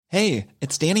Hey,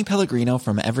 it's Danny Pellegrino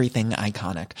from Everything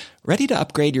Iconic. Ready to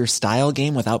upgrade your style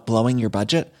game without blowing your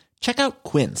budget? Check out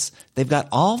Quince. They've got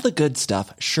all the good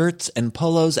stuff, shirts and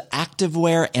polos,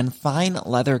 activewear, and fine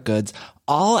leather goods,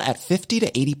 all at 50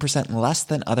 to 80% less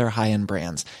than other high-end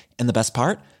brands. And the best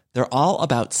part? They're all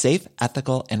about safe,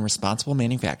 ethical, and responsible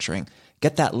manufacturing.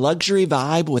 Get that luxury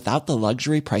vibe without the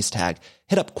luxury price tag.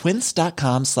 Hit up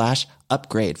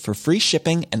quince.com/upgrade for free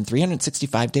shipping and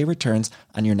 365-day returns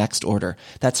on your next order.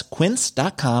 That's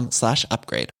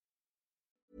quince.com/upgrade.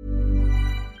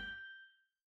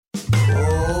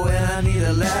 Oh, when I need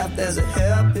a laugh, there's a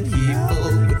helping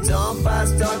people. But Tom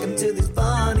Price talking to these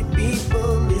funny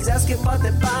people. He's asking what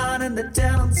they find and they're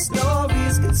telling the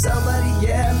stories. Can somebody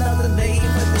yell out the name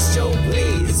of the show,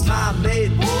 please? It's my mate,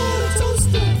 water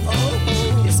toaster.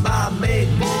 Oh, it's my mate,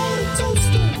 water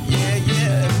toaster. Yeah,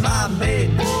 yeah, it's my mate,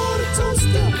 water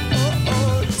toaster.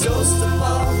 Oh, toaster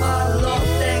for my Lord,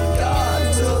 thank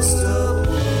God, toaster.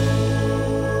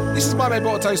 This is My Mate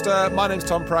Bought a Toaster. My name's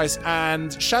Tom Price,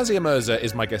 and Shazia Mirza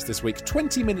is my guest this week.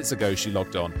 20 minutes ago, she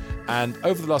logged on, and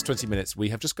over the last 20 minutes, we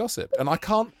have just gossiped. And I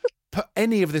can't put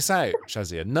any of this out,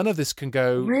 Shazia. None of this can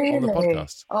go on the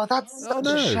podcast. Oh, that's such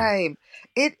a shame.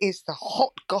 It is the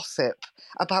hot gossip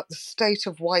about the state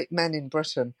of white men in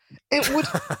Britain. It would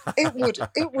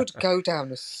go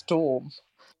down a storm.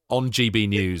 On GB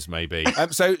News, maybe.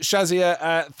 So,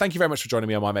 Shazia, thank you very much for joining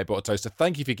me on My Mate Bought a Toaster.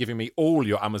 Thank you for giving me all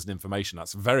your Amazon information.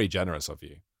 That's very generous of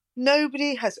you.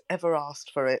 Nobody has ever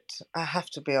asked for it, I have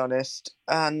to be honest.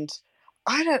 And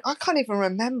I can't even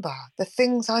remember the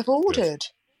things I've ordered.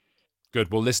 Good.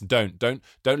 Well, listen, don't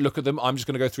look at them. I'm just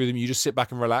going to go through them. You just sit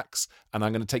back and relax, and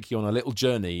I'm going to take you on a little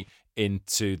journey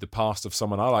into the past of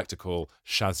someone I like to call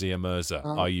Shazia Mirza.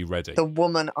 Are you ready? The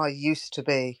woman I used to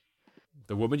be.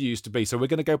 The woman you used to be. So we're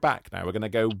going to go back now. We're going to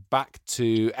go back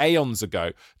to aeons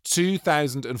ago,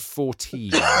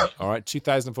 2014. All right,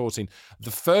 2014. The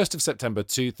 1st of September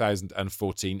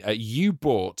 2014, you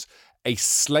bought a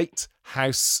slate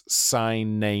house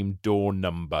sign name door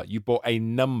number. You bought a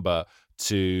number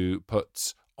to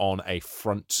put on a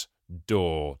front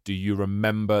door. Do you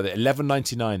remember the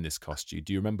 $11.99 this cost you?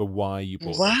 Do you remember why you bought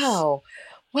this? Wow.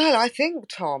 Well, I think,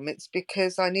 Tom, it's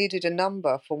because I needed a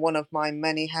number for one of my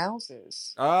many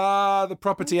houses. Ah, the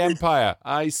property empire.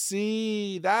 I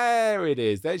see. There it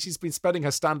is. There she's been spending her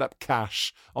stand-up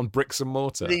cash on bricks and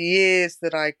mortar. The years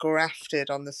that I grafted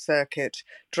on the circuit,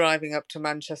 driving up to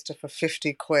Manchester for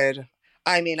 50 quid.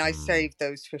 I mean, I saved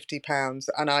those £50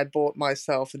 and I bought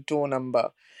myself a door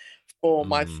number for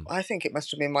I think it must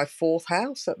have been my fourth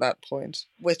house at that point.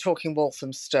 We're talking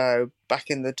Walthamstow back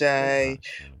in the day.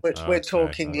 We're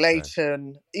talking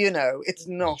Leighton. You know, it's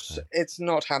not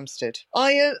Hampstead.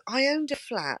 I owned a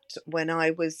flat when I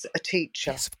was a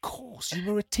teacher. Yes, of course.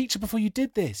 You were a teacher before you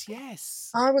did this. Yes.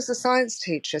 I was a science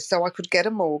teacher, so I could get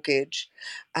a mortgage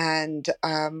and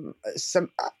and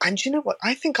you know what?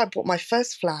 I think I bought my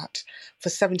first flat for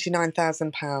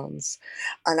 £79,000,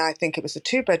 and I think it was a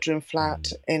 2-bedroom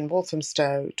flat in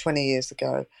Walthamstow 20 years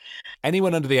ago.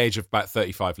 Anyone under the age of about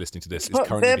 35 listening to this is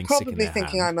currently being sick in their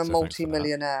thinking hand, I'm a so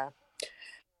multi-millionaire.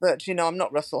 But, you know, I'm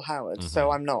not Russell Howard, so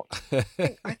I'm not.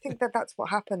 I think that's what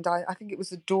happened. I think it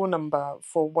was a door number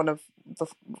for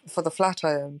for the flat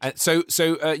I owned. And so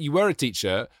you were a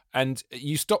teacher, and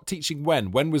you stopped teaching when?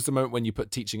 When was the moment when you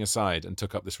put teaching aside and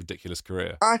took up this ridiculous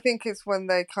career? I think it's when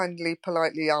they kindly,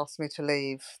 politely asked me to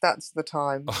leave. That's the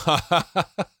time.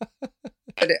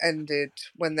 But it ended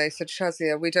when they said,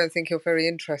 Shazia, we don't think you're very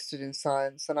interested in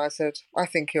science. And I said, I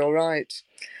think you're right.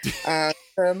 How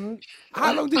long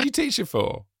did you teach it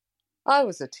for? I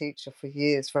was a teacher for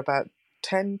years, for about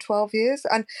 10, 12 years.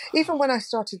 And even when I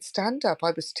started stand-up, I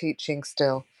was teaching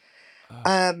still.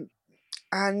 I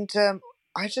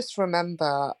just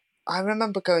remember... I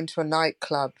remember going to a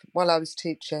nightclub while I was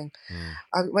teaching.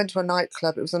 I went to a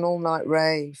nightclub. It was an all-night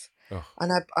rave.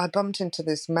 And I bumped into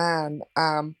this man...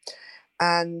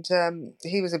 And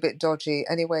he was a bit dodgy.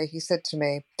 Anyway, he said to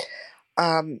me,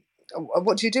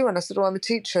 what do you do? And I said, I'm a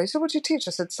teacher. He said, what do you teach?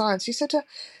 I said, science. He said,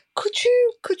 could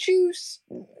you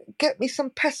get me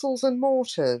some pestles and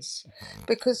mortars?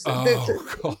 Because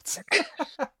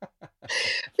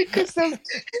because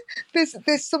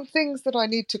there's some things that I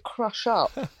need to crush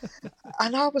up.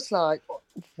 And I was like,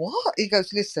 what? He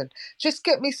goes, listen, just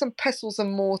get me some pestles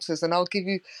and mortars and I'll give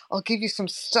you some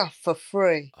stuff for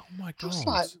free. Oh my God. I was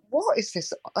like, what is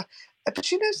this?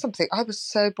 But you know something? I was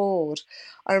so bored.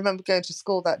 I remember going to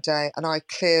school that day and I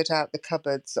cleared out the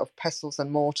cupboards of pestles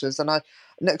and mortars. And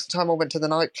next time I went to the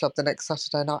nightclub the next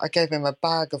Saturday night, I gave him a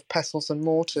bag of pestles and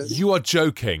mortars. You are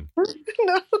joking.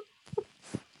 No.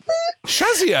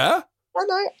 Shazia?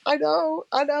 I know.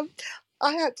 And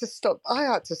I had to stop. I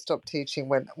had to stop teaching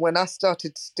when I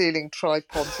started stealing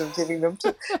tripods and giving them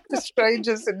to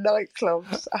strangers in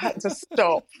nightclubs. I had to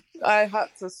stop.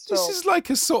 This is like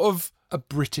a sort of a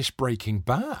British Breaking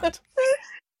Bad.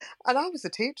 And I was a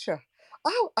teacher.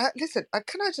 Listen,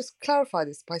 can I just clarify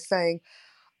this by saying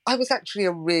I was actually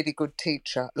a really good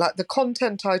teacher. Like, the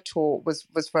content I taught was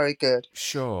very good.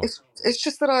 Sure. It's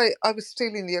just that I was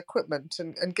stealing the equipment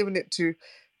and giving it to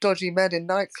dodgy men in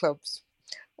nightclubs.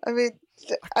 I mean,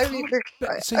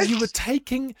 so you were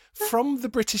taking from the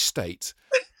British state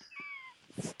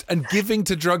and giving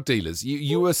to drug dealers.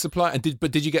 You were supplying,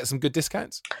 but did you get some good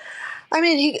discounts? I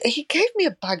mean, he gave me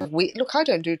a bag of weed. Look, I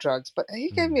don't do drugs, but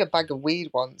he gave me a bag of weed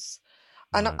once,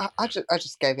 and Right. I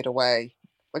just gave it away.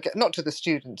 Okay, not to the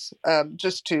students,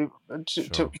 just to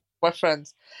my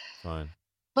friends. Fine.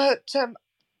 But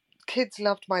kids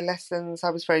loved my lessons.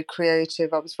 I was very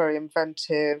creative. I was very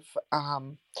inventive. I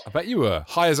bet you were.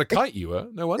 High as a kite you were.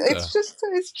 No wonder.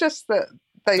 It's just that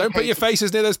they Don't put your hated-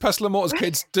 faces near those pestle and mortars,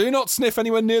 kids. Do not sniff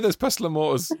anywhere near those pestle and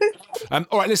mortars. All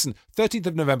right, listen. 13th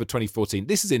of November 2014.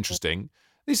 This is interesting.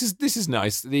 This is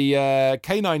nice. The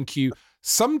K9Q.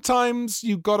 Sometimes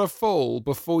you gotta fall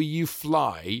before you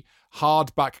fly.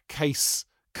 Hardback case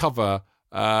cover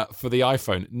for the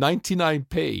iPhone.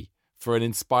 99p for an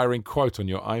inspiring quote on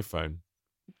your iPhone.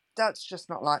 That's just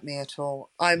not like me at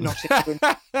all. I'm not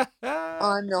into.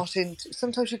 I'm not into.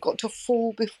 Sometimes you've got to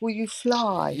fall before you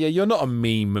fly. Yeah, you're not a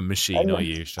meme machine, are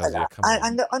you, Shazia? Come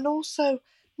on. And also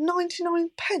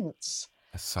 99 pence.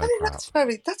 That's so I mean, crap.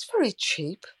 that's very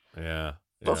cheap. Yeah.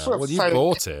 But Yeah. for a Well, you phone-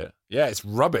 bought it. Yeah, it's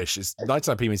rubbish. It's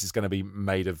 99p means it's going to be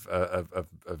made of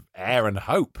air and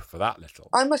hope for that little.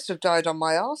 I must have died on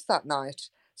my arse that night.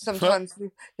 Sometimes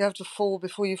you have to fall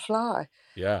before you fly.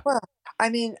 Yeah. Well, I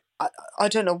mean, I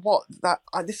don't know what that.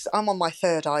 I'm on my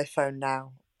third iPhone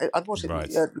now. I bought it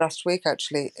Right. last week,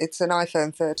 actually. It's an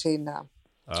iPhone 13 now.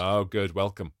 Oh, good.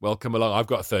 Welcome along. I've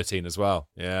got a 13 as well.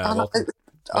 Yeah. And Welcome.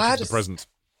 I had to a the present.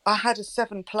 I had a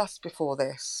 7 Plus before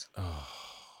this, Oh,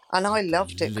 and I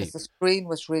loved it leap. because the screen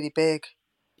was really big.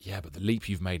 yeah, but the leap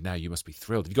you've made now, you must be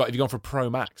thrilled. Have you gone for a Pro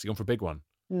Max? Have you gone for a big one?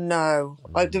 No,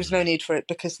 there was no need for it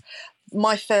because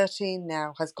my 13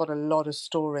 now has got a lot of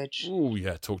storage. Oh,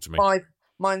 yeah. Talk to me.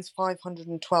 Mine's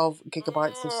 512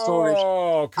 gigabytes of storage,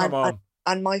 Oh, come on.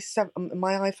 and my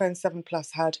iPhone 7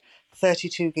 Plus had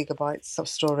 32 gigabytes of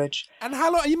storage. And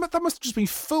how long? That must have just been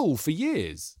full for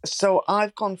years. So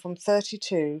I've gone from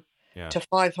 32 Yeah. to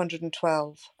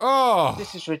 512. Oh.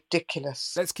 This is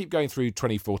ridiculous. Let's keep going through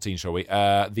 2014, shall we?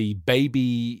 The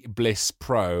Baby Bliss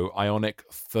Pro Ionic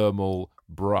Thermal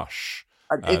Brush.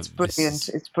 It's brilliant.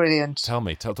 It's brilliant. Talk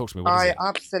to me. What is I it?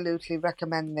 absolutely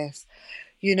recommend this.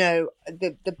 You know,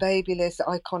 the Babyliss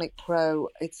Iconic Pro.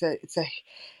 It's a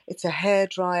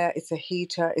hairdryer. It's a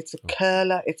heater. It's a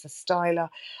curler. It's a styler.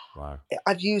 Wow.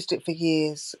 I've used it for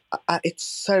years. It's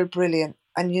so brilliant.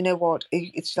 And you know what?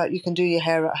 It's like you can do your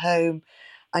hair at home,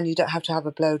 and you don't have to have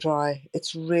a blow dry.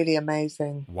 It's really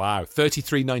amazing. Wow.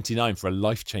 $33.99 for a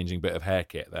life-changing bit of hair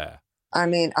kit there. I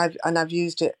mean, I've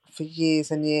used it for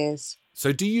years and years.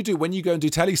 So when you go and do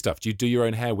telly stuff, do you do your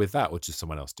own hair with that or just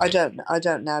someone else do it? I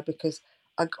don't now because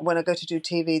when I go to do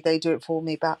TV, they do it for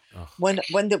me. But when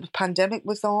the pandemic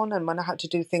was on and when I had to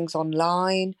do things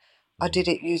online, I did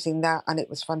it using that, and it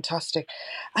was fantastic.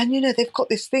 And you know, they've got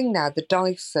this thing now, the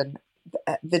Dyson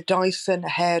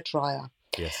hairdryer.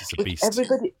 Yes, it's a which beast.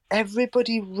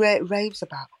 Everybody raves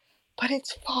about, but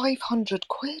it's 500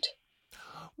 quid.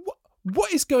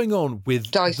 What is going on with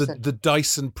Dyson. the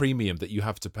Dyson Premium that you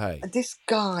have to pay? This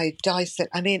guy Dyson,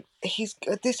 I mean, he's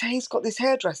got this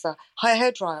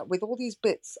hairdryer with all these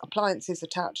appliances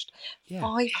attached. Yeah.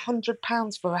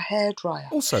 £500 for a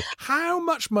hairdryer. Also, how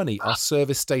much money are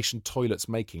service station toilets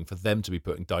making for them to be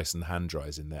putting Dyson hand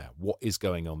dryers in there? What is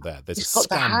going on there? There's It's a got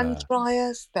the scam hand there.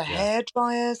 dryers, the hair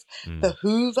dryers, the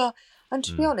Hoover. And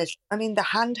to be honest, I mean, the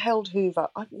handheld Hoover.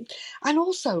 And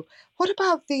also, what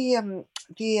about the ice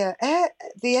Purifier.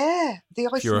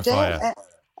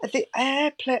 the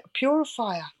air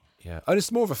purifier? Yeah. And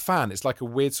it's more of a fan. It's like a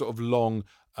weird sort of long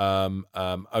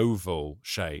oval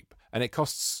shape. And it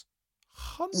costs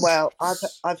hundreds. Well,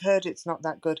 I've heard it's not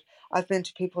that good. I've been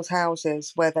to people's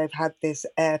houses where they've had this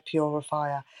air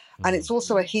purifier, and it's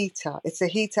also a heater. It's a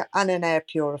heater and an air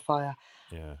purifier.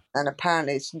 Yeah. And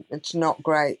apparently it's not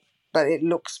great, but it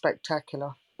looks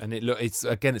spectacular. And it's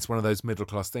one of those middle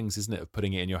class things, isn't it? Of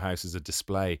putting it in your house as a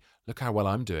display. Look how well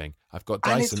I'm doing. I've got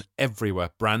And Dyson everywhere.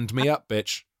 Brand me up,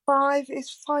 bitch.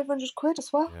 £500 as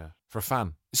well. Yeah, for a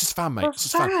fan. It's just fan, mate. For a It's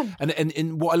just fan. fan.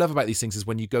 And what I love about these things is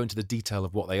when you go into the detail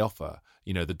of what they offer,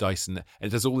 you know, the Dyson,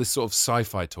 and there's all this sort of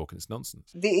sci-fi talk, and it's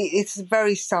nonsense. It's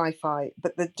very sci-fi,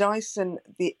 but the Dyson,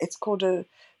 it's called a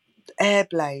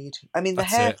Airblade. I mean, the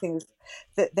That's hair it. thing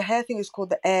the hair thing is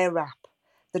called the Air Wrap,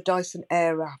 the Dyson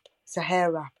Air Wrap. It's a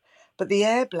hair wrap. But the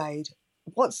Airblade,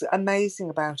 what's amazing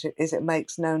about it is it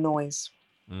makes no noise.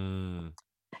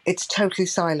 It's totally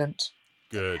silent.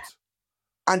 Good.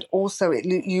 And also it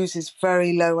uses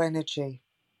very low energy.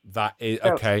 That is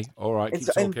So okay. All right. It's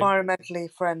Keep talking.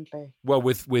 environmentally friendly. Well,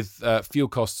 with fuel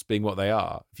costs being what they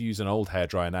are, if you use an old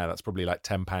hairdryer now, that's probably like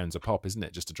 £10 a pop, isn't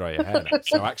it, just to dry your hair now?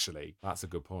 So actually, that's a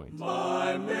good point.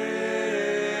 My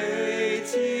matey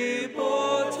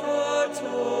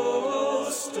potato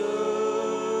stew.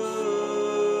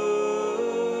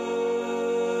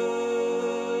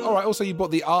 All right. Also, you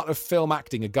bought The Art of Film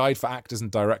Acting, a guide for actors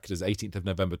and directors, 18th of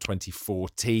November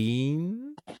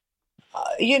 2014.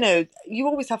 You know, you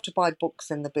always have to buy books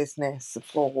in the business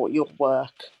for your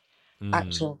work.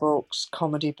 Action books,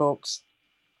 comedy books.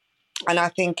 And I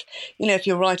think, you know, if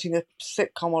you're writing a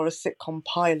sitcom or a sitcom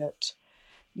pilot,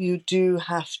 you do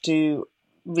have to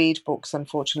read books,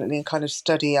 unfortunately, and kind of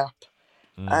study up.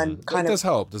 And It kind does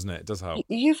help, doesn't it? It does help.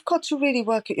 You've got to really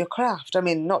work at your craft. I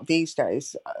mean, not these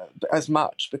days as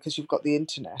much because you've got the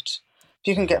internet. If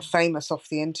you can get famous off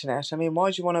the internet, I mean, why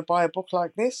do you want to buy a book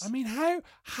like this? I mean,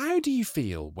 how do you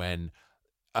feel when,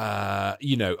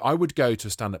 you know, I would go to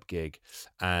a stand-up gig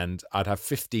and I'd have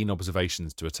 15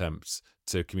 observations to attempt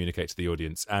to communicate to the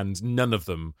audience, and none of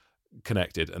them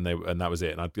connected, and that was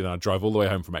it. And I'd drive all the way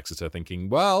home from Exeter thinking,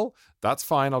 well, that's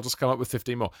fine. I'll just come up with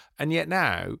 15 more. And yet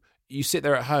now you sit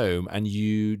there at home and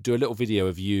you do a little video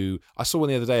of you. I saw one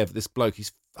the other day of this bloke.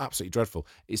 He's absolutely dreadful.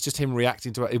 It's just him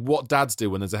reacting to what dads do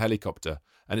when there's a helicopter,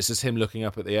 and it's just him looking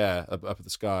up at the air, up at the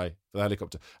sky for the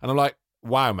helicopter. And I'm like,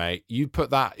 wow, mate, you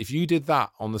put that, if you did that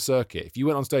on the circuit, if you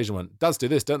went on stage and went, dads do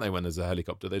this, don't they, when there's a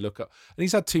helicopter? They look up. And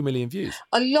he's had 2 million views.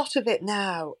 A lot of it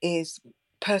now is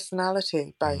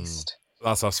personality based.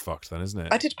 That's us fucked then, isn't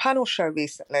it? I did a panel show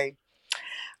recently.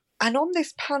 And on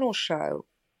this panel show,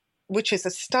 which is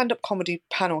a stand-up comedy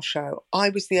panel show, I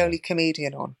was the only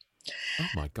comedian on. Oh,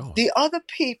 my God. The other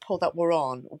people that were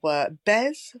on were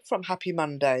Bez from Happy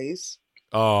Mondays.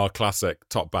 Oh, classic.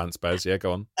 Top Bants, Bez. Yeah,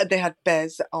 go on. They had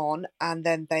Bez on, and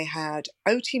then they had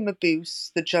Oti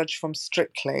Mabuse, the judge from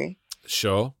Strictly.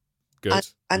 Sure. Good.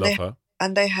 And Love her.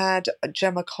 And they had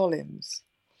Gemma Collins.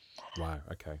 Wow,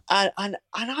 okay. And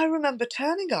I remember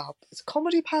turning up, it's a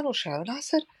comedy panel show, and I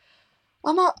said,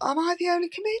 am I the only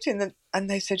comedian? And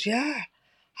they said, yeah.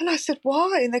 And I said,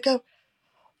 why? And they go,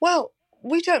 well,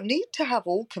 we don't need to have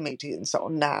all comedians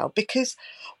on now because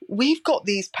we've got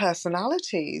these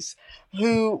personalities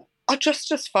who are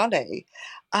just as funny,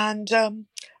 and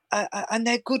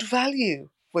they're good value.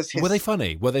 Were they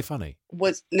funny?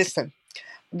 Listen,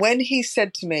 when he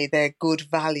said to me they're good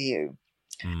value,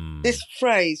 this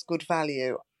phrase "good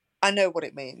value," I know what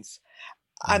it means.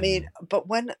 I mean, but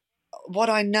what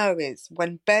I know is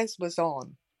when Bez was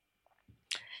on,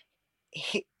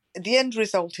 the end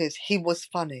result is he was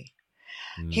funny.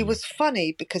 He was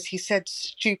funny because he said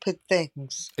stupid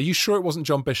things. Are you sure it wasn't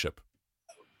John Bishop?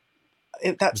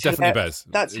 That's definitely Bez.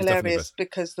 That's hilarious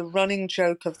because the running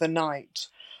joke of the night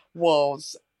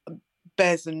was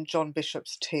Bez and John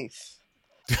Bishop's teeth.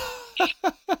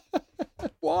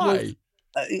 Why?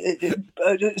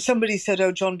 Somebody said,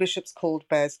 "Oh, John Bishop's called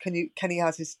Bez. Can he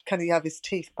have his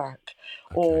teeth back?"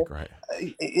 Okay,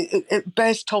 great.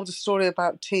 Bez told a story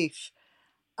about teeth.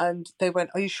 And they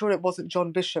went, "Are you sure it wasn't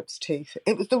John Bishop's teeth?"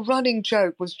 It was the running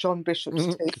joke was John Bishop's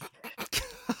teeth.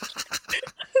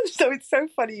 So it's so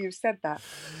funny you said that.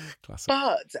 Classic.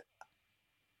 But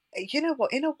you know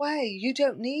what? In a way, you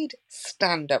don't need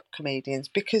stand-up comedians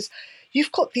because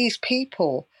you've got these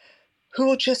people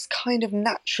who are just kind of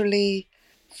naturally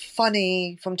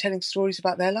funny from telling stories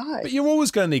about their lives. But you're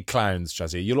always going to need clowns,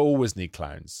 Jazzy. You'll always need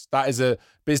clowns. That is a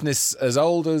business as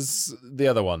old as the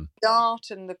other one. The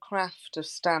art and the craft of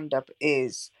stand-up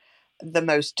is the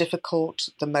most difficult,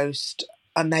 the most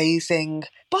amazing.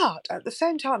 But at the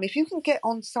same time, if you can get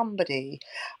on somebody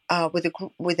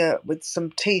with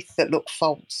some teeth that look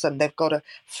false and they've got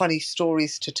funny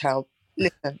stories to tell,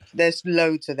 listen, there's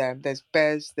loads of them. There's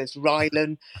Bez, there's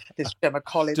Rylan, there's Gemma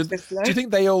Collins. Do you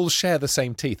think they all share the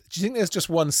same teeth? Do you think there's just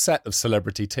one set of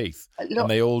celebrity teeth and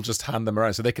they all just hand them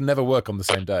around so they can never work on the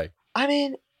same day? I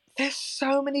mean, there's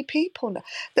so many people now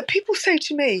that people say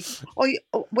to me,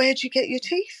 where'd you get your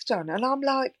teeth done? And I'm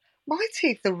like, my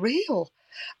teeth are real.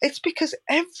 It's because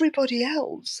everybody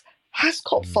else has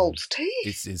got false teeth.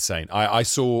 It's insane. I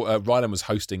saw Rylan was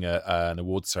hosting an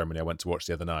awards ceremony I went to watch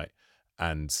the other night,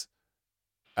 and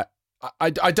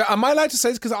am I allowed to say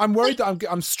this? Because I'm worried that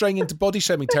I'm straying into body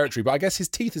shaming territory, but I guess his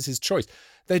teeth is his choice.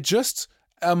 They're just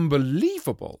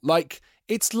unbelievable. Like,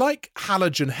 it's like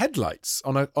halogen headlights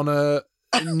on a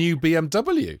new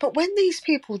BMW. But when these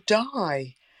people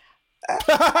die,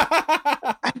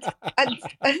 and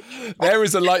there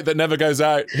is a light that never goes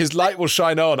out. His light will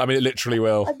shine on. I mean, it literally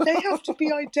will. And they have to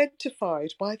be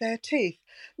identified by their teeth.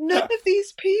 None of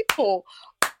these people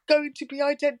are going to be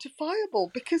identifiable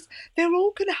because they're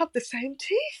all going to have the same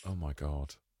teeth. Oh my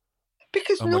God.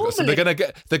 Because Oh my normally God. So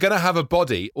they're gonna have a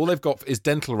body. All they've got is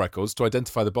dental records to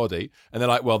identify the body, and they're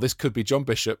like, well, this could be John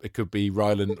Bishop, it could be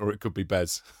Rylan, or it could be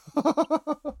Bez.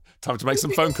 Time to make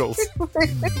some phone calls.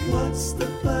 What's the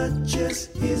purchase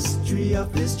history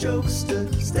of this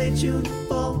jokester? Stay tuned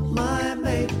for My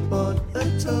Mate Bought a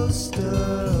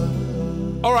Toaster.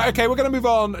 All right, okay, we're going to move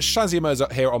on. Shazia Mirza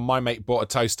here on My Mate Bought a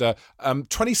Toaster.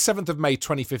 27th of May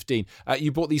 2015,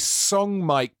 you bought the Song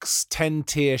Mics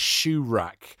 10-tier shoe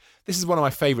rack. This is one of my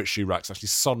favourite shoe racks, actually,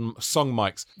 Song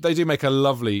Mics. They do make a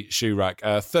lovely shoe rack,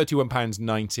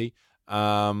 £31.90.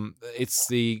 It's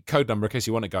the code number, in case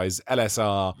you want it, guys,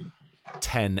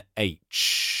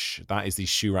 LSR10H. That is the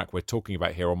shoe rack we're talking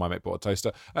about here on My Mate Bought a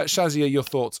Toaster. Shazia, your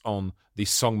thoughts on the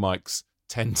Song Mics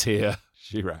 10-tier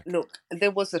shoe rack? Look,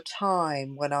 there was a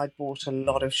time when I bought a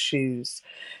lot of shoes.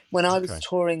 When I was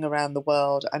touring around the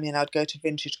world, I mean, I'd go to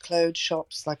vintage clothes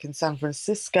shops like in San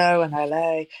Francisco and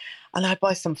LA, and I'd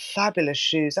buy some fabulous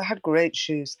shoes. I had great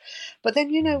shoes. But then,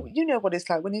 you know what it's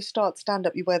like when you start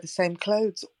stand-up, you wear the same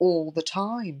clothes all the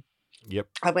time. Yep.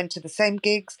 I went to the same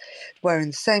gigs, wearing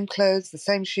the same clothes, the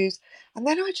same shoes, and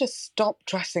then I just stopped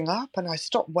dressing up and I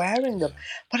stopped wearing them.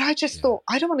 But I just thought,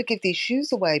 I don't want to give these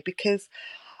shoes away because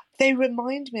they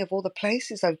remind me of all the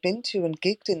places I've been to and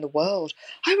gigged in the world.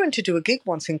 I went to do a gig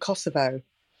once in Kosovo.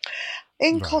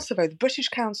 In Kosovo, the British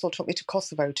Council took me to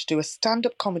Kosovo to do a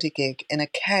stand-up comedy gig in a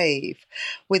cave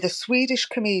with a Swedish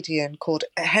comedian called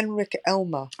Henrik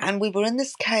Elmer. And we were in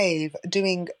this cave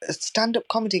doing a stand-up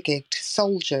comedy gig to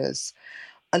soldiers.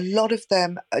 A lot of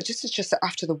them, just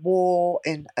after the war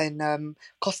in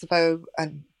Kosovo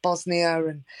and Bosnia.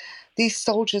 And these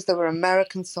soldiers, they were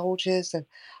American soldiers, and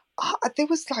there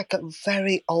was like a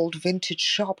very old vintage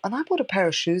shop, and I bought a pair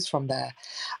of shoes from there.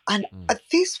 And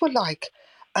these were like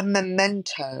a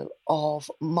memento of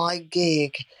my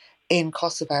gig in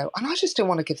Kosovo, and I just didn't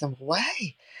want to give them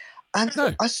away. And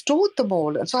I stored them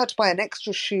all, and so I had to buy an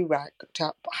extra shoe rack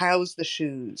to house the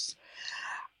shoes.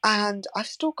 And I've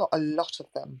still got a lot of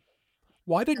them.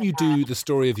 Why don't you do the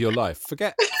story of your life?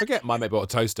 Forget My Mate Bought a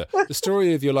Toaster. The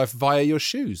story of your life via your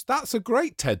shoes. That's a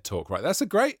great TED Talk, right? That's a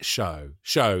great show.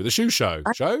 The shoe show.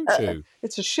 Show?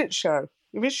 It's a shit show.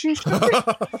 You mean shoe show?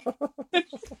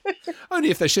 Only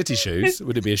if they're shitty shoes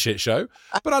would it be a shit show.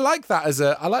 But I like that as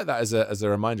a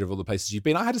reminder of all the places you've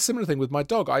been. I had a similar thing with my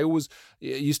dog. I always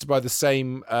used to buy the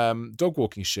same dog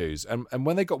walking shoes, and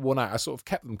when they got worn out, I sort of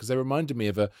kept them because they reminded me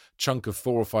of a chunk of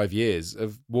 4 or 5 years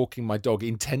of walking my dog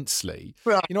intensely.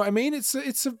 Right. You know what I mean? It's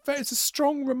a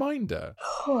strong reminder.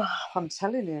 I'm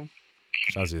telling you.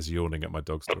 Shazia's yawning at my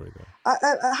dog story though.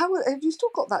 How have you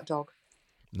still got that dog?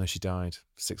 No, she died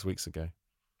 6 weeks ago.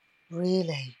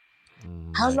 Really?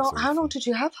 How long did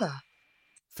you have her?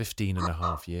 15 and a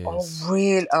half years. Oh,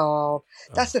 really? Oh,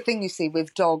 that's the thing you see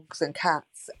with dogs and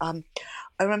cats. I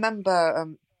remember.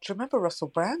 Do you remember Russell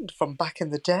Brand from back in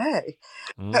the day?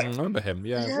 I remember him.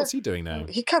 Yeah. What's he doing now?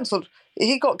 He got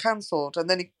cancelled, and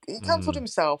then he cancelled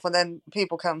himself, and then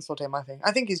people cancelled him. I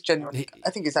think he's genuinely.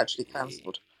 I think he's actually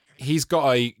cancelled. He's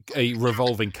got a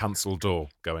revolving cancel door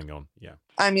going on. Yeah.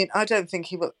 I mean, I don't think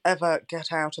he will ever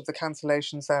get out of the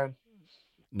cancellation zone.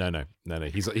 No.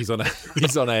 He's on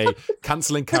a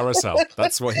cancelling carousel.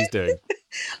 That's what he's doing.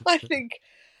 I think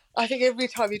every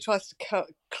time he tries to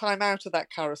climb out of that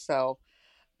carousel,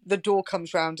 the door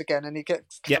comes round again and he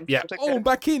gets cancelled again. Oh,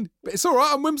 back in. It's all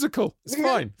right. I'm whimsical. It's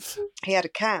fine. He had a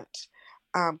cat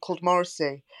called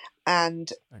Morrissey,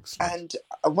 and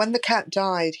when the cat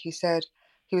died, he said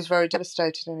he was very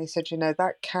devastated, and he said,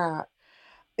 that cat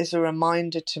is a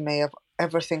reminder to me of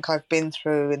everything I've been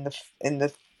through in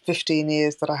the 15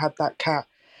 years that I had that cat.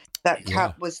 That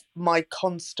cat was my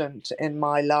constant in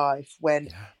my life when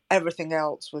everything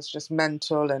else was just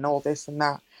mental and all this and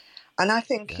that. And I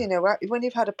think, when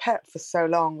you've had a pet for so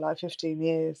long, like 15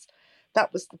 years,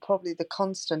 that was probably the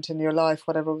constant in your life,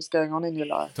 whatever was going on in your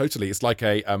life. Totally. It's like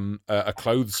a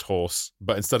clothes horse,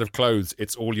 but instead of clothes,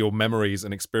 it's all your memories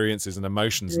and experiences and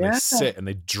emotions. And they sit and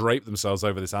they drape themselves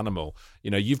over this animal.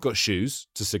 You've got shoes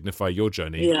to signify your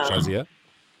journey, Shazia.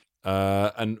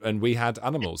 and we had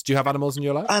animals. Do you have animals in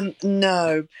your life?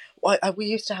 No. We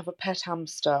used to have a pet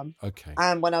hamster. Okay.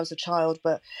 When I was a child,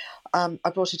 but I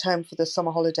brought it home for the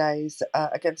summer holidays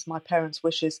against my parents'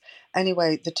 wishes.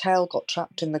 Anyway, the tail got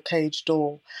trapped in the cage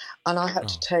door, and I had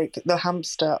to take the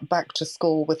hamster back to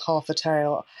school with half a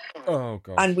tail. Oh,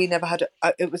 God. And we never had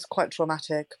it was quite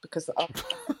traumatic because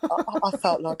I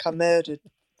felt like I murdered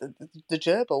the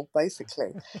gerbil,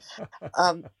 basically.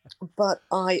 But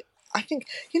I think,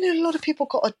 a lot of people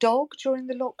got a dog during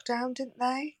the lockdown, didn't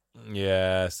they?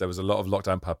 Yes, there was a lot of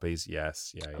lockdown puppies.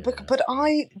 Yes, yeah. But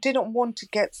I didn't want to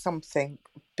get something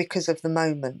because of the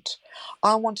moment.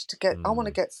 I want to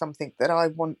get something that I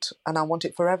want, and I want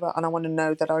it forever, and I want to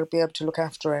know that I'll be able to look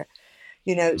after it.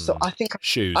 So I think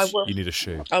shoes. You need a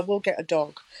shoe. I will get a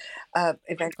dog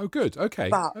eventually. Oh, good. Okay.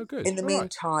 But good. in the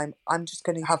meantime, I'm just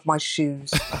going to have my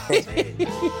shoes. I think.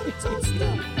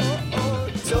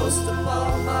 Toast them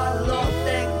all, my Lord,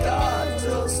 thank God.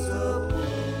 Toast them.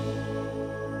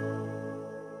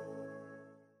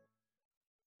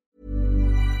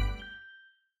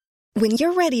 When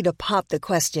you're ready to pop the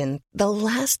question, the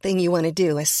last thing you want to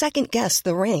do is second-guess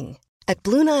the ring. At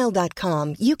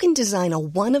BlueNile.com, you can design a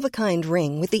one-of-a-kind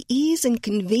ring with the ease and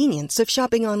convenience of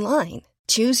shopping online.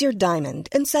 Choose your diamond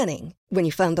and setting. When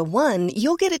you find the one,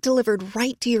 you'll get it delivered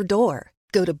right to your door.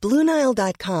 Go to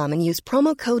BlueNile.com and use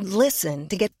promo code LISTEN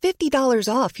to get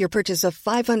 $50 off your purchase of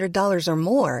 $500 or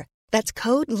more. That's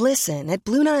code LISTEN at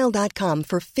BlueNile.com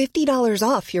for $50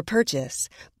 off your purchase.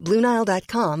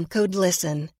 BlueNile.com, code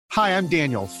LISTEN. Hi, I'm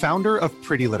Daniel, founder of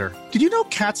Pretty Litter. Did you know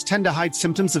cats tend to hide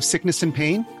symptoms of sickness and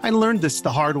pain? I learned this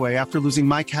the hard way after losing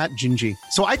my cat, Gingy.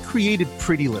 So I created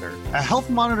Pretty Litter, a health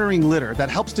monitoring litter that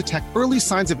helps detect early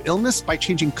signs of illness by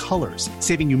changing colors,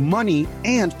 saving you money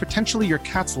and potentially your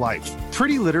cat's life.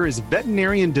 Pretty Litter is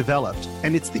veterinarian developed,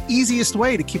 and it's the easiest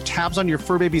way to keep tabs on your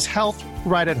fur baby's health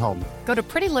right at home. Go to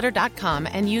prettylitter.com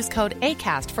and use code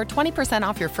ACAST for 20%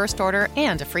 off your first order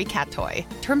and a free cat toy.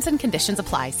 Terms and conditions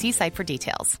apply. See site for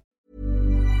details.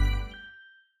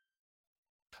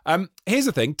 Here's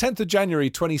the thing, 10th of January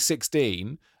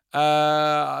 2016.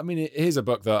 Here's a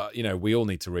book that, we all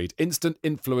need to read. Instant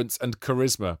Influence and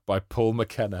Charisma by Paul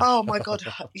McKenna. Oh my God.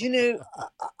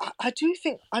 I do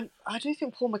think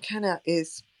Paul McKenna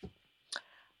is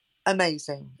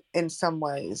amazing in some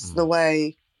ways. The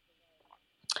way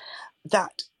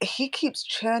that he keeps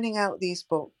churning out these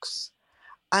books.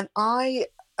 And a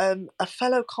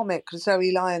fellow comic,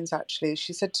 Zoe Lyons, actually,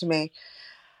 she said to me,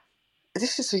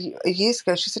 this is years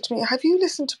ago, she said to me, have you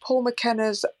listened to Paul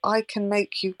McKenna's I Can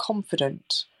Make You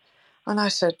Confident? And I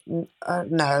said,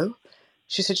 no.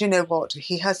 She said, you know what?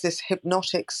 He has this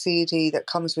hypnotic CD that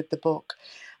comes with the book.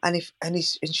 And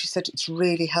she said, it's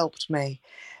really helped me.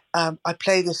 I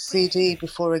play this CD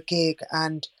before a gig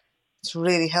and it's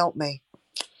really helped me.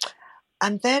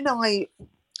 And then I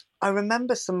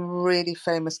remember some really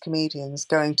famous comedians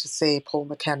going to see Paul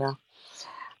McKenna.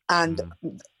 And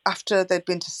after they'd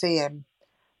been to see him,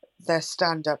 their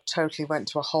stand-up totally went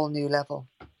to a whole new level.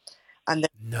 And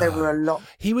there were a lot.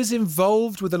 He was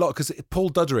involved with a lot, because Paul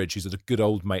Dudderidge, who's a good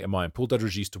old mate of mine, Paul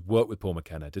Dudderidge used to work with Paul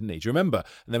McKenna, didn't he? Do you remember?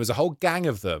 And there was a whole gang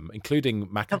of them, including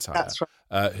McIntyre, that's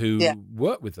right. who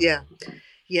worked with them. Yeah.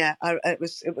 Yeah, it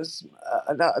was.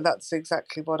 That's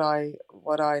exactly what I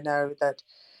know. That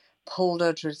Paul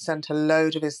Dudderidge sent a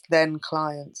load of his then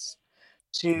clients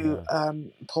to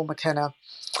Paul McKenna,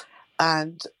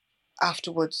 and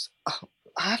afterwards, I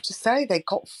have to say, they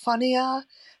got funnier,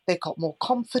 they got more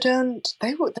confident,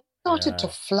 they started to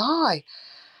fly.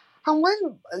 And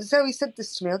when Zoe said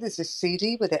this to me, there's this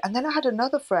CD with it, and then I had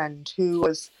another friend who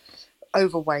was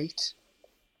overweight.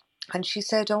 And she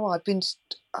said,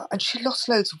 and she lost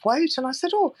loads of weight. And I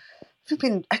said, have you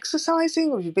been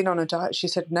exercising or have you been on a diet? She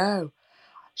said, no.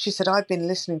 She said, I've been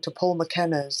listening to Paul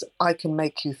McKenna's I Can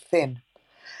Make You Thin.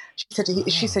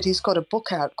 She said he's got a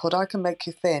book out called I Can Make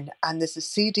You Thin. And there's a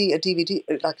CD, a DVD,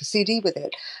 like a CD with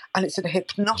it. And it's a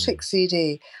hypnotic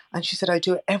CD. And she said, I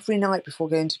do it every night before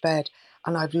going to bed.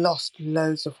 And I've lost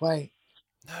loads of weight.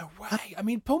 No way. I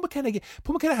mean, Paul McKenna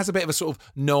has a bit of a sort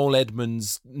of Noel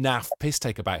Edmonds naff piss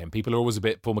take about him. People are always a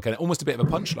bit Paul McKenna, almost a bit of a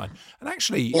punchline. And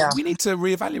actually, we need to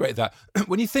reevaluate that.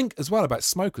 When you think as well about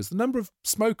smokers, the number of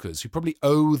smokers who probably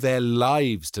owe their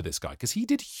lives to this guy, because he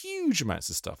did huge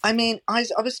amounts of stuff. I mean, I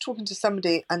was talking to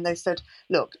somebody and they said,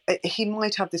 look, he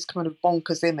might have this kind of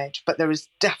bonkers image, but there is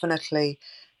definitely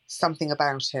something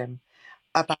about him.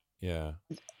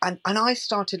 And I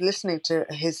started listening to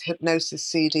his hypnosis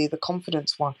CD, the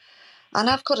Confidence one. And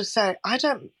I've got to say, I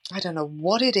don't know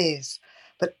what it is,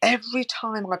 but every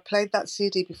time I played that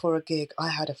CD before a gig, I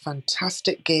had a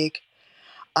fantastic gig.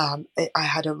 I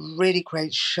had a really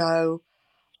great show.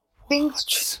 things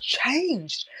just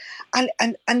changed. And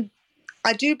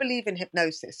I do believe in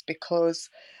hypnosis because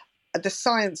the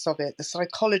science of it, the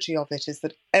psychology of it, is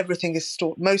that everything is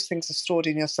stored, most things are stored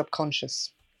in your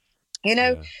subconscious. You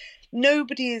know,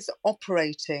 nobody is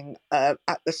operating at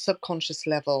the subconscious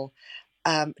level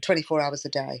 24 hours a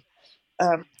day.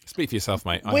 Speak for yourself,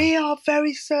 mate. We are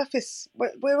very surface.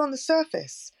 We're on the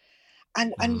surface.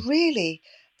 And really,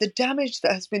 the damage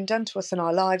that has been done to us in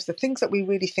our lives, the things that we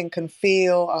really think and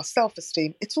feel, our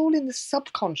self-esteem, it's all in the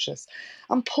subconscious.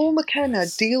 And Paul McKenna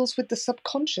deals with the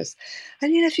subconscious.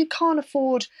 And, you know, if you can't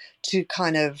afford to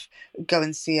kind of go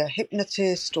and see a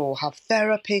hypnotist or have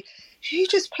therapy, you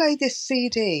just play this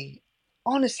CD.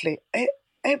 Honestly, it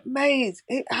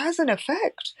has an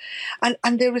effect.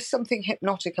 And there is something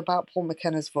hypnotic about Paul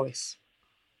McKenna's voice.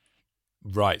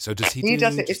 Right. So does he? He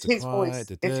does it. It's his voice.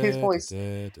 It's his voice.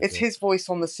 It's his voice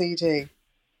on the CD.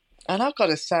 And I've got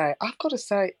to say,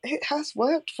 it has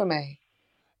worked for me.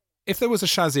 If there was a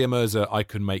Shazia Mirza, I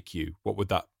Can Make You,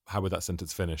 how would that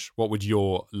sentence finish? What would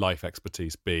your life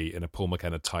expertise be in a Paul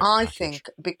McKenna type I package? think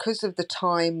because of the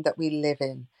time that we live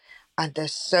in, and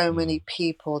there's so many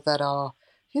people that are,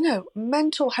 you know,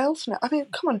 mental health now. I mean,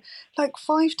 come on, like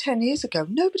 5-10 years ago,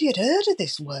 nobody had heard of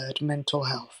this word, mental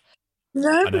health.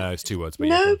 Nobody, I know, it's 2 words, but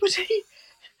nobody,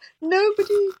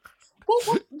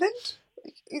 what meant?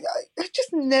 I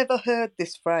just never heard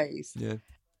this phrase. Yeah.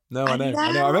 No, I know.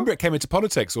 I remember it came into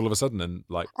politics all of a sudden and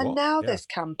like, and now there's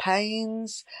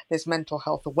campaigns, there's Mental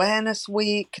Health Awareness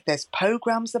Week, there's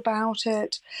programs about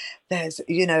it. There's,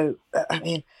 you know, I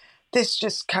mean, there's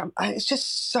just, it's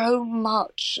just so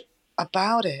much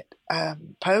about it.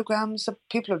 Programs,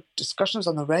 people have discussions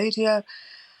on the radio.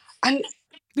 And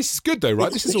this is good though,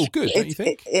 right? This is all good, don't you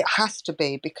think? It has to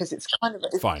be, because it's kind of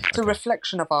it's a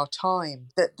reflection of our time.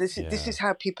 That this is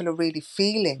how people are really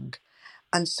feeling,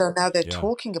 and so now they're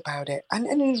talking about it, and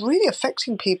it's really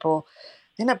affecting people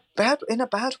in a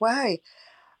bad way.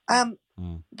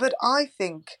 But I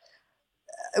think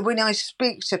when I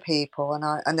speak to people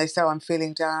and they say, I'm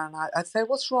feeling down, I'd say,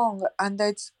 what's wrong? And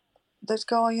they'd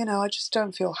go, oh, you know, I just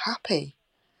don't feel happy.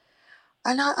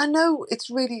 And I know it's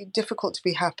really difficult to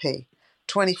be happy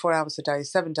 24 hours a day,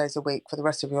 7 days a week for the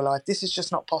rest of your life. This is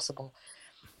just not possible.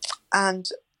 And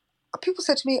people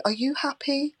say to me, are you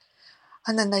happy?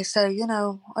 And then they say, you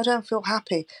know, I don't feel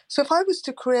happy. So if I was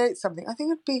to create something, I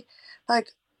think it'd be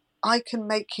like, I can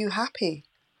make you happy.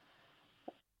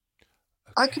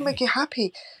 I can make you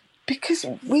happy, because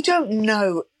we don't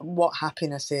know what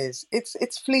happiness is.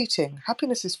 It's fleeting.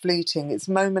 Happiness is fleeting. It's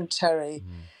momentary.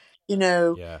 You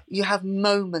know, you have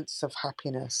moments of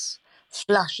happiness,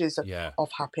 flashes of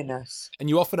happiness. And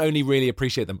you often only really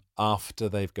appreciate them after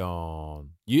they've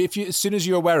gone. As soon as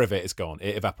you're aware of it, it's gone.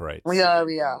 It evaporates.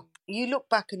 Yeah. You look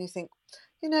back and you think,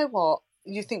 you know what?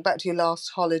 You think back to your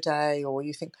last holiday, or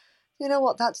you think, you know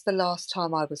what? That's the last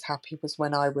time I was happy, was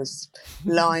when I was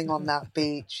lying on that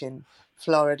beach in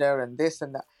Florida and this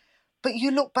and that. But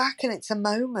you look back and it's a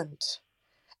moment.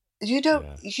 I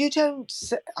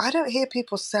don't hear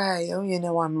people say, oh, you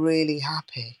know, I'm really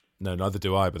happy. No, neither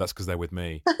do I, but that's because they're with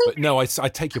me. But no, I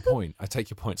take your point.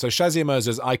 So Shazia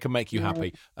Mirza's I Can Make You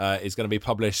Happy is going to be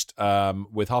published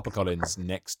with HarperCollins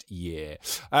next year.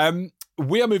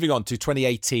 We are moving on to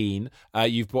 2018.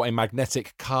 You've bought a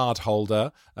magnetic card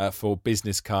holder for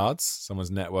business cards. Someone's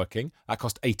networking. That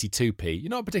cost 82p. You're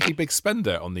not a particularly big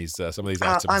spender on these some of these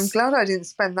items. I'm glad I didn't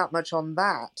spend that much on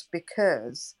that,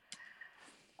 because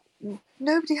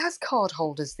nobody has card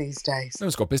holders these days. No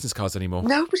one's got business cards anymore.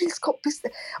 Nobody's got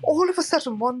business. All of a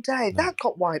sudden, one day, that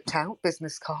got wiped out,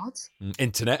 business cards.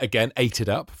 Internet, again, ate it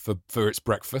up for its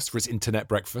breakfast, for its internet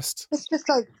breakfast. It's just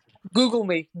like, Google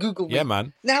me. Yeah,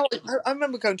 man. Now, I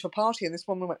remember going to a party and this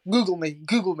woman went, Google me.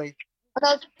 And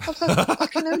I was like, I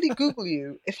can only Google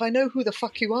you if I know who the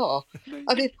fuck you are.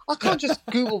 I mean, I can't just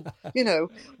Google, you know,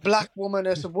 black woman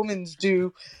at a woman's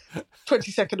do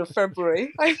 22nd of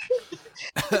February.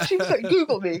 She was like,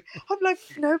 Google me. I'm like,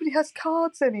 nobody has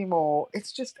cards anymore.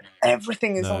 It's just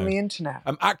everything is on the internet.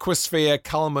 Aquasphere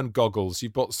Kalman goggles.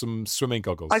 You've bought some swimming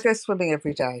goggles. I go swimming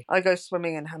every day. I go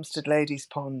swimming in Hampstead Ladies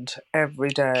Pond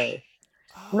every day.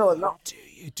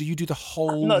 Do you do the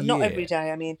whole not year? Every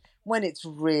day. I mean, when it's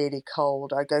really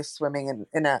cold, I go swimming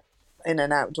in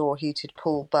an outdoor heated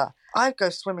pool. But I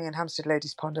go swimming in Hampstead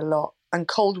Ladies Pond a lot, and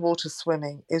cold water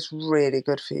swimming is really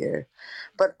good for you.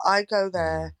 But I go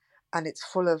there, and it's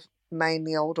full of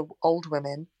mainly old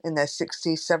women in their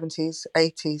 60s, 70s,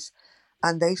 80s,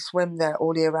 and they swim there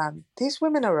all year round. These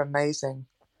women are amazing.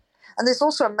 And there's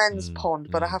also a men's pond,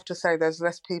 but I have to say there's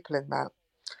less people in that.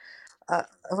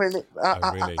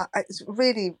 It's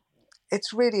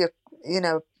really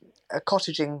a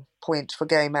cottaging point for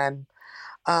gay men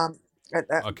at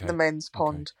the men's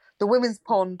pond. The women's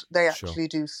pond, they actually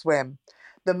do swim.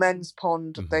 The men's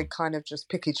pond, they kind of just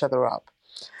pick each other up.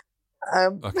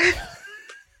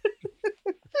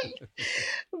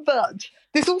 But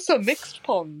there's also a mixed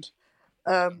pond.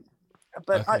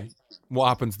 What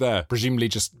happens there? Presumably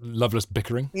just loveless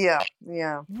bickering? Yeah.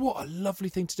 What a lovely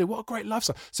thing to do. What a great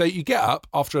lifestyle. So you get up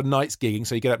after a night's gigging,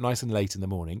 so you get up nice and late in the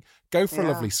morning, go for a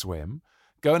lovely swim,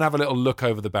 go and have a little look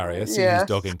over the barrier, see who's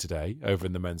dogging today over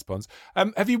in the men's ponds.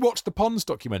 Have you watched the Ponds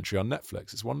documentary on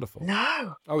Netflix? It's wonderful.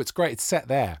 No. Oh, it's great. It's set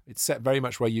there. It's set very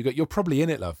much where you go. You're probably in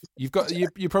it, love.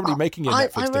 You're probably making your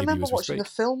Netflix debut. I remember watching a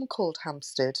film called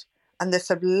Hampstead, and there's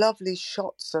some lovely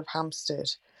shots of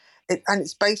Hampstead. And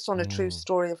it's based on a true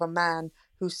story of a man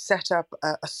who set up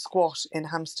a squat in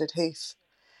Hampstead Heath.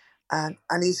 And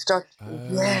he started...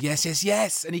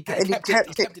 Yes. And he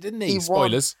kept it, didn't he?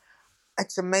 Spoilers.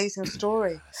 It's an amazing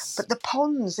story. But the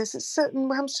ponds, is it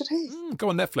certain Hampstead Heath? Go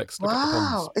on Netflix. Look at the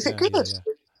ponds. Is it good?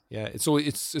 Yeah, it's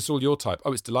all your type.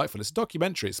 Oh, it's delightful. It's a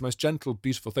documentary. It's the most gentle,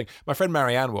 beautiful thing. My friend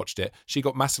Marianne watched it. She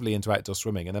got massively into outdoor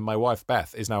swimming, and then my wife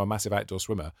Beth is now a massive outdoor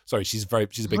swimmer. Sorry, she's a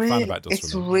big fan of outdoor swimming.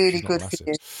 It's really good for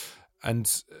you. And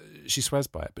she swears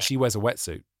by it, but she wears a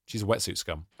wetsuit. She's a wetsuit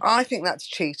scum. I think that's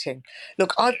cheating.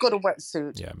 Look, I've got a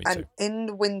wetsuit. Yeah, me and too. In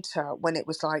the winter, when it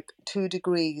was like 2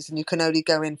 degrees and you can only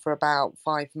go in for about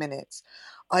 5 minutes,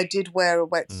 I did wear a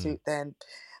wetsuit then.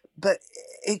 But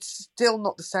it's still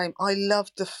not the same. I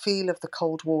loved the feel of the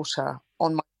cold water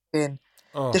on my skin.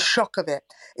 The shock of it.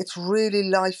 It's really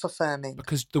life-affirming.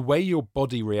 Because the way your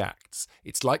body reacts,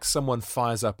 it's like someone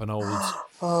fires up an old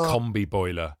combi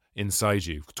boiler inside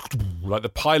you, like the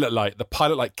pilot light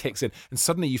kicks in, and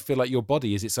suddenly you feel like your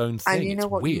body is its own thing. And you know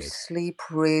what? Weird. You sleep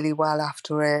really well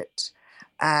after it,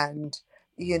 and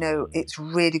you know it's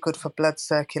really good for blood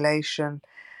circulation,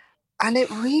 and it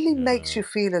really makes you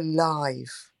feel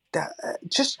alive.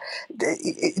 Just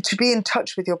to be in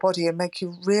touch with your body and make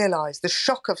you realise the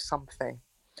shock of something.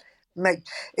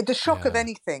 The shock of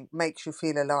anything makes you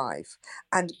feel alive,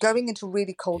 and going into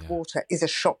really cold water is a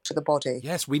shock to the body.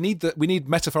 Yes, we need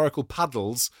metaphorical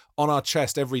paddles on our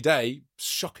chest every day,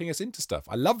 shocking us into stuff.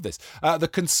 I love this. The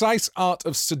Concise Art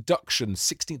of Seduction,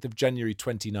 16th of January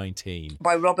 2019,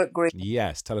 by Robert Greene.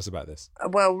 Yes, tell us about this.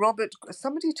 Well,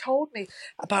 somebody told me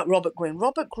about Robert Greene.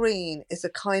 Robert Greene is a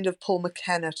kind of Paul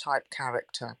McKenna type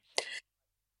character.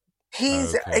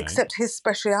 Except his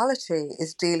speciality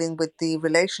is dealing with the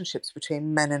relationships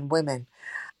between men and women.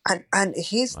 And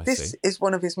this is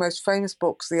one of his most famous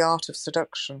books, The Art of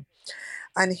Seduction.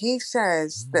 And he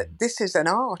says that this is an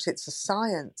art, it's a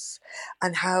science,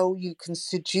 and how you can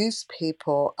seduce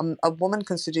people. A woman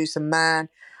can seduce a man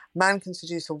can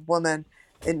seduce a woman,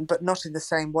 but not in the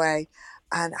same way.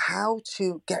 And how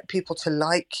to get people to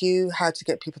like you, how to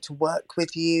get people to work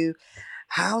with you,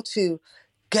 how to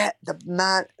get the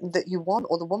man that you want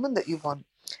or the woman that you want.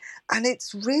 And it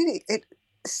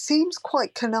seems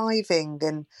quite conniving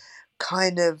and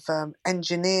kind of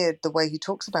engineered the way he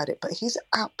talks about it, but he's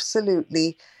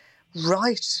absolutely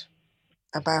right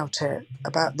about it,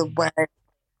 about the way.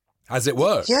 Has it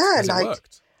worked? Yeah, Has it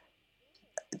worked?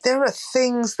 There are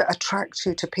things that attract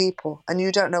you to people and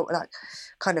you don't know, like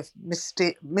kind of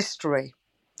mystery.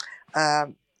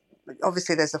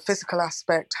 Obviously there's a physical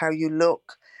aspect, how you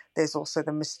look. There's also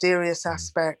the mysterious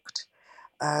aspect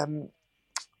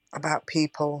about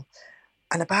people,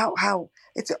 and about how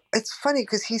it's funny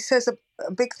because he says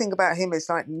a big thing about him is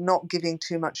like not giving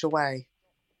too much away.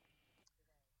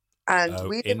 And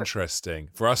interesting.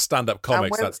 For us stand-up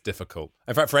comics, that's difficult.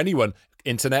 In fact, for anyone,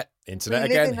 internet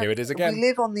again, here it is again. We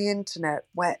live on the internet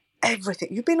where everything.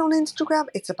 You've been on Instagram,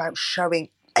 it's about showing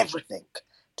everything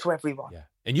to everyone. Yeah.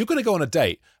 And you're going to go on a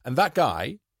date, and that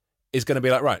guy is going to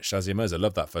be like, right, Shazia Mirza,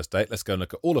 love that first date. Let's go and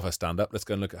look at all of her stand-up. Let's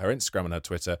go and look at her Instagram and her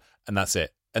Twitter, and that's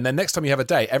it. And then next time you have a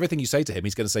date, everything you say to him,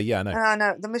 he's going to say, yeah, I know. I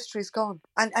know. The mystery's gone.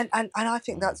 And I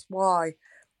think that's why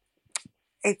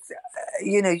it's,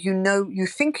 you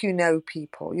think you know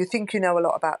people. You think you know a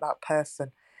lot about that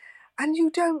person. And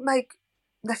you don't make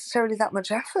necessarily that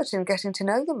much effort in getting to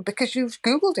know them because you've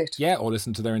Googled it. Yeah, or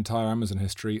listen to their entire Amazon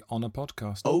history on a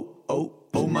podcast. Oh,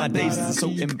 my days, this is so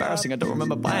embarrassing. I don't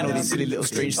remember buying all these silly little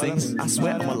strange things. I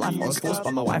swear on my life I was forced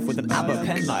by my wife with an ABBA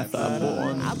penknife that I bought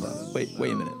on ABBA. Wait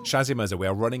a minute. Shazia Mirza, we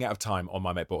are running out of time on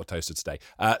My Mate Bought a Toaster today.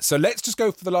 So let's just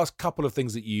go for the last couple of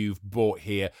things that you've bought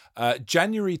here.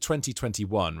 January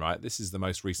 2021, right? This is the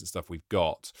most recent stuff we've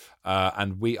got.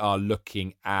 And we are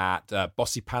looking at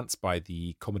Bossy Pants by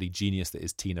the comedy genius that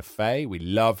is Tina Fey. We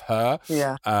love her.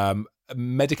 Yeah.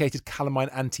 medicated calamine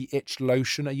anti-itch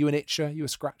lotion. Are you an itcher? Are you a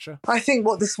scratcher? I think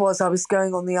what this was, I was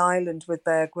going on the island with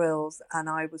Bear Grylls, and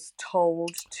I was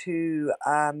told to.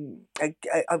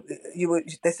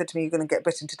 They said to me, "You're going to get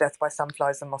bitten to death by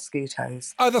sunflies and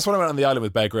mosquitoes." Oh, that's when I went on the island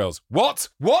with Bear Grylls. What?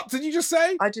 What did you just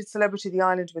say? I did Celebrity the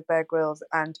Island with Bear Grylls,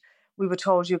 and we were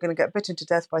told you're going to get bitten to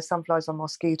death by sunflies and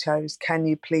mosquitoes. Can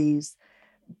you please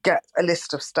get a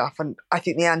list of stuff? And I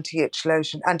think the anti-itch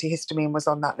lotion, antihistamine, was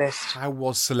on that list. How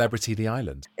was Celebrity the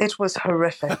Island? It was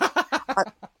horrific.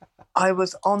 I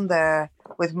was on there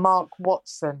with Mark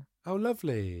Watson. Oh,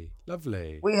 lovely,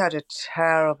 lovely. We had a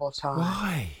terrible time.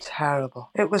 Why? Terrible.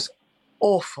 It was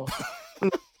awful. We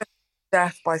were bitten to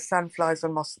death by sunflies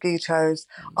and mosquitoes.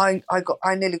 I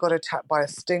nearly got attacked by a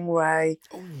stingray.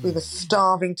 Ooh. We were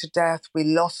starving to death. We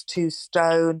lost 2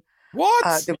 stone.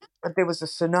 What? There was a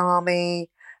tsunami.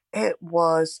 It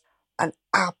was an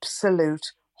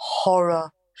absolute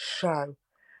horror show.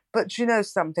 But do you know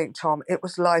something, Tom? It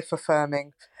was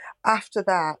life-affirming. After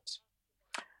that,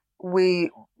 we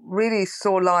really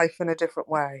saw life in a different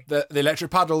way. The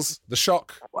electric paddles, the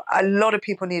shock. A lot of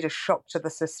people need a shock to the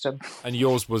system. And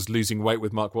yours was losing weight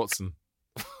with Mark Watson.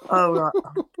 Oh, right.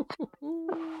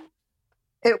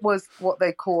 It was what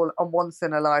they call a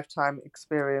once-in-a-lifetime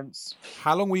experience.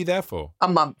 How long were you there for? A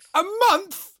month. A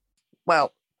month?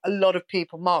 Well, a lot of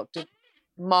people. Mark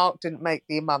didn't make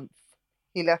the month.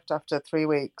 He left after 3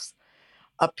 weeks.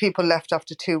 People left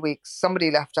after 2 weeks. Somebody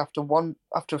left after a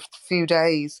few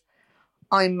days.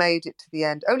 I made it to the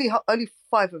end. Only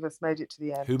 5 of us made it to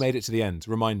the end. Who made it to the end?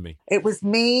 Remind me. It was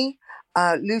me,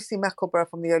 Lucy McElborough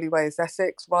from The Early Ways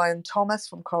Essex, Ryan Thomas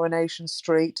from Coronation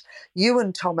Street,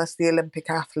 Ewan Thomas, the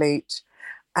Olympic athlete,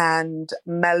 and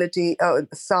Dr.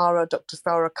 Sarah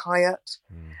Kayat,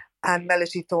 and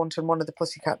Melody Thornton, one of the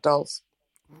Pussycat Dolls.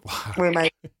 Wow. We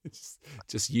made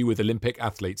just you with Olympic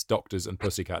athletes, doctors, and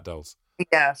Pussycat Dolls.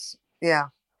 Yes, yeah.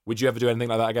 Would you ever do anything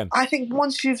like that again? I think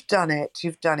once you've done it,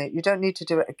 you've done it. You don't need to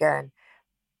do it again.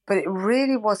 But it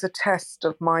really was a test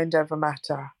of mind over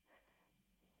matter.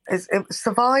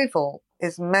 Survival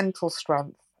is mental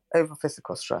strength over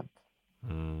physical strength.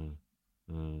 In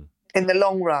the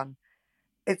long run,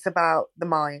 it's about the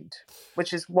mind,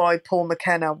 which is why Paul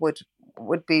McKenna would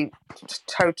be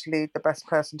totally the best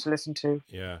person to listen to.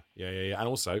 Yeah. And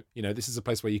also, this is a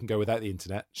place where you can go without the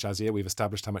internet. Shazia, we've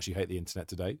established how much you hate the internet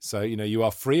today. So, you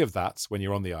are free of that when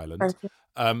you're on the island. Thank you.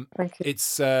 Thank you.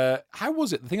 It's, how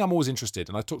was it? The thing I'm always interested,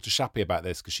 and I talked to Shappy about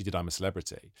this because she did I'm a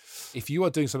Celebrity. If you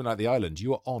are doing something like the island,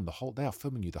 you are on they are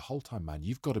filming you the whole time, man.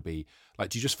 You've got to be,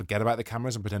 do you just forget about the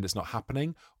cameras and pretend it's not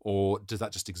happening? Or does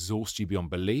that just exhaust you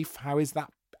beyond belief? How is that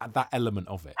element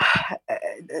of it?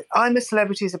 I'm a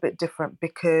Celebrity is a bit different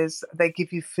because they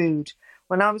give you food.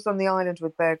 When I was on the island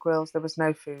with Bear Grylls, there was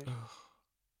no food.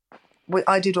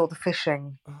 I did all the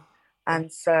fishing.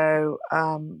 And so,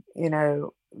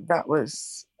 that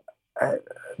was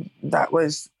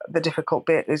the difficult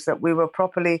bit, is that we were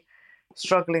properly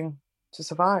struggling to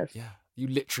survive. Yeah. You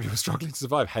literally were struggling to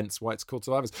survive, hence why it's called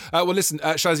Survivors. Well, listen,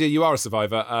 Shazia, you are a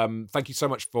survivor. Thank you so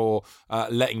much for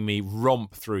letting me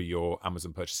romp through your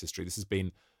Amazon purchase history. This has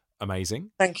been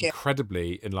amazing. Thank you.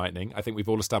 Incredibly enlightening. I think we've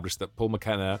all established that Paul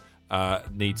McKenna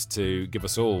needs to give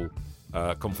us all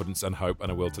confidence and hope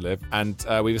and a will to live. And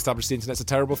we've established the internet's a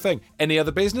terrible thing. Any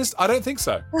other business? I don't think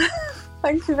so.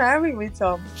 Thank you for having me,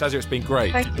 Tom. Shazia, it's been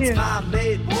great. Thank you. It's my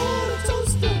made water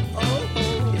toaster.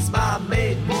 Oh, it's my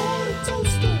made water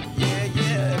toaster.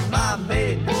 Yeah, it's my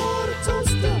made water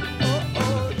toaster.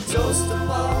 Oh, toaster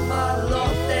for my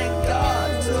Lord, thank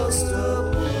God, toaster.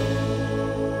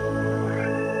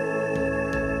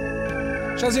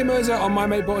 Shazia Mirza on My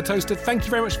Mate Bought a Toaster. Thank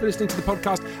you very much for listening to the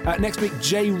podcast. Next week,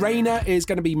 Jay Rayner is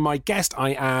going to be my guest.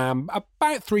 I am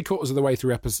about 3/4 of the way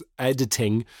through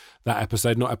editing that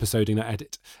episode, not episoding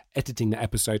that editing that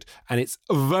episode. And it's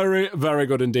very, very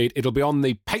good indeed. It'll be on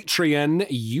the Patreon.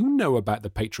 You know about the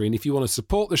Patreon. If you want to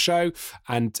support the show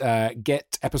and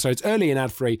get episodes early and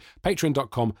ad-free,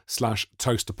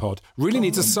 patreon.com/toasterpod. Really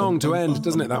needs a song to end,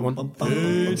 doesn't it, that one?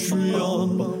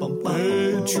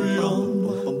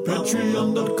 Patreon.com/toasterpod.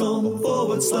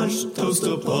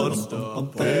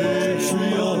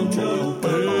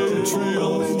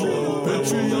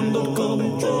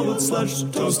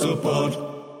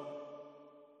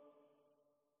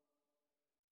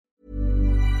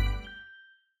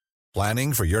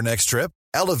 Planning for your next trip?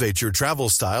 Elevate your travel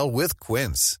style with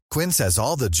Quince. Quince has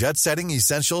all the jet-setting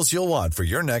essentials you'll want for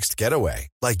your next getaway,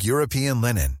 like European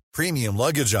linen, premium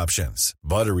luggage options,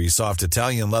 buttery soft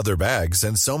Italian leather bags,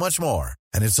 and so much more.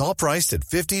 And it's all priced at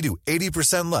 50 to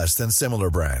 80% less than similar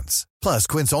brands. Plus,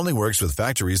 Quince only works with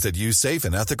factories that use safe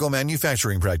and ethical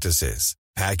manufacturing practices.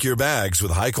 Pack your bags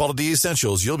with high-quality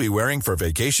essentials you'll be wearing for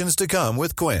vacations to come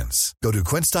with Quince. Go to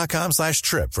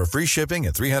quince.com/trip for free shipping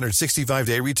and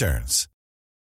 365-day returns.